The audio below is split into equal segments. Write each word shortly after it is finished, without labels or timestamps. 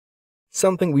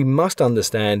Something we must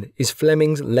understand is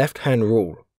Fleming's Left Hand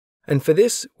Rule, and for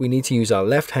this we need to use our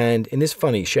left hand in this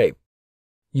funny shape.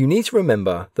 You need to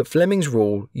remember that Fleming's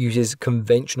rule uses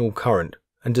conventional current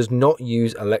and does not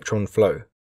use electron flow.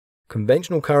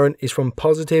 Conventional current is from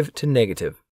positive to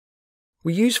negative.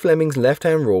 We use Fleming's left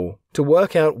hand rule to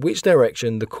work out which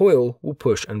direction the coil will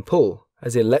push and pull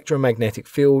as the electromagnetic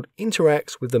field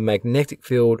interacts with the magnetic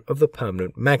field of the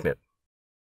permanent magnet.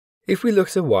 If we look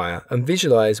at a wire and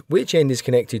visualize which end is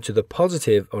connected to the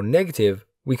positive or negative,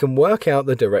 we can work out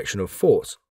the direction of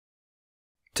force.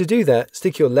 To do that,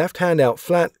 stick your left hand out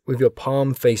flat with your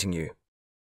palm facing you.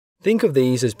 Think of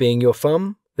these as being your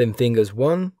thumb, then fingers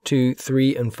 1, 2,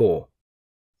 3 and 4.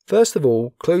 First of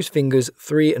all, close fingers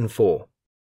 3 and 4.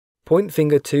 Point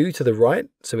finger 2 to the right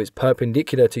so it's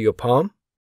perpendicular to your palm.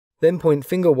 Then point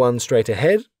finger 1 straight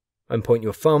ahead and point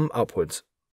your thumb upwards.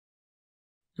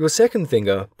 Your second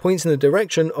finger points in the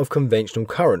direction of conventional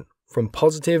current, from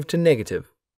positive to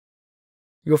negative.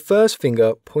 Your first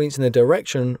finger points in the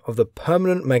direction of the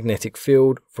permanent magnetic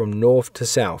field from north to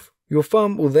south. Your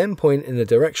thumb will then point in the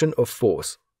direction of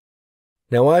force.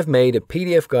 Now I've made a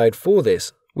PDF guide for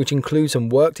this, which includes some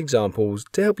worked examples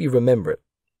to help you remember it.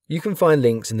 You can find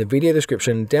links in the video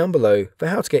description down below for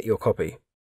how to get your copy.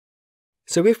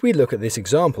 So if we look at this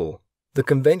example, the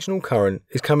conventional current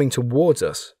is coming towards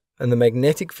us and the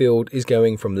magnetic field is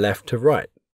going from left to right.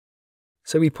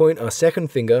 So we point our second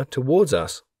finger towards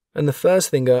us and the first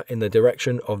finger in the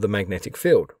direction of the magnetic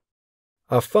field.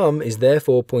 Our thumb is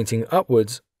therefore pointing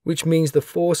upwards, which means the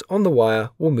force on the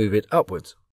wire will move it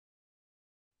upwards.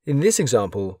 In this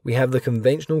example, we have the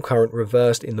conventional current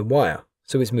reversed in the wire,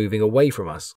 so it's moving away from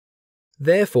us.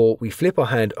 Therefore, we flip our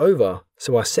hand over,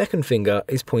 so our second finger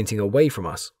is pointing away from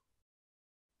us.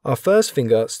 Our first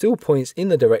finger still points in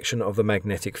the direction of the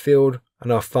magnetic field,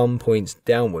 and our thumb points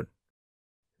downward.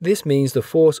 This means the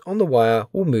force on the wire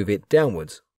will move it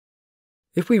downwards.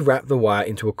 If we wrap the wire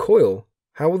into a coil,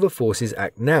 how will the forces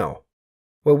act now?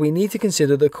 Well, we need to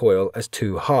consider the coil as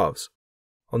two halves.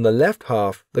 On the left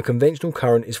half, the conventional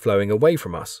current is flowing away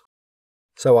from us.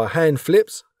 So our hand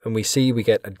flips and we see we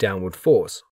get a downward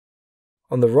force.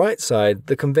 On the right side,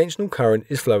 the conventional current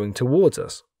is flowing towards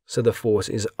us, so the force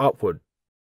is upward.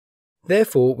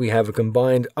 Therefore, we have a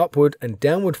combined upward and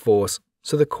downward force,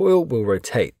 so the coil will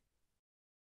rotate.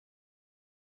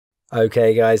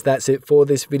 Okay guys, that's it for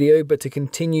this video, but to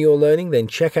continue your learning, then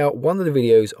check out one of the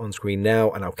videos on screen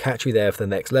now and I'll catch you there for the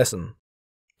next lesson.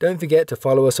 Don't forget to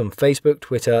follow us on Facebook,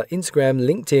 Twitter, Instagram,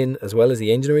 LinkedIn, as well as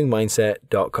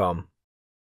theengineeringmindset.com.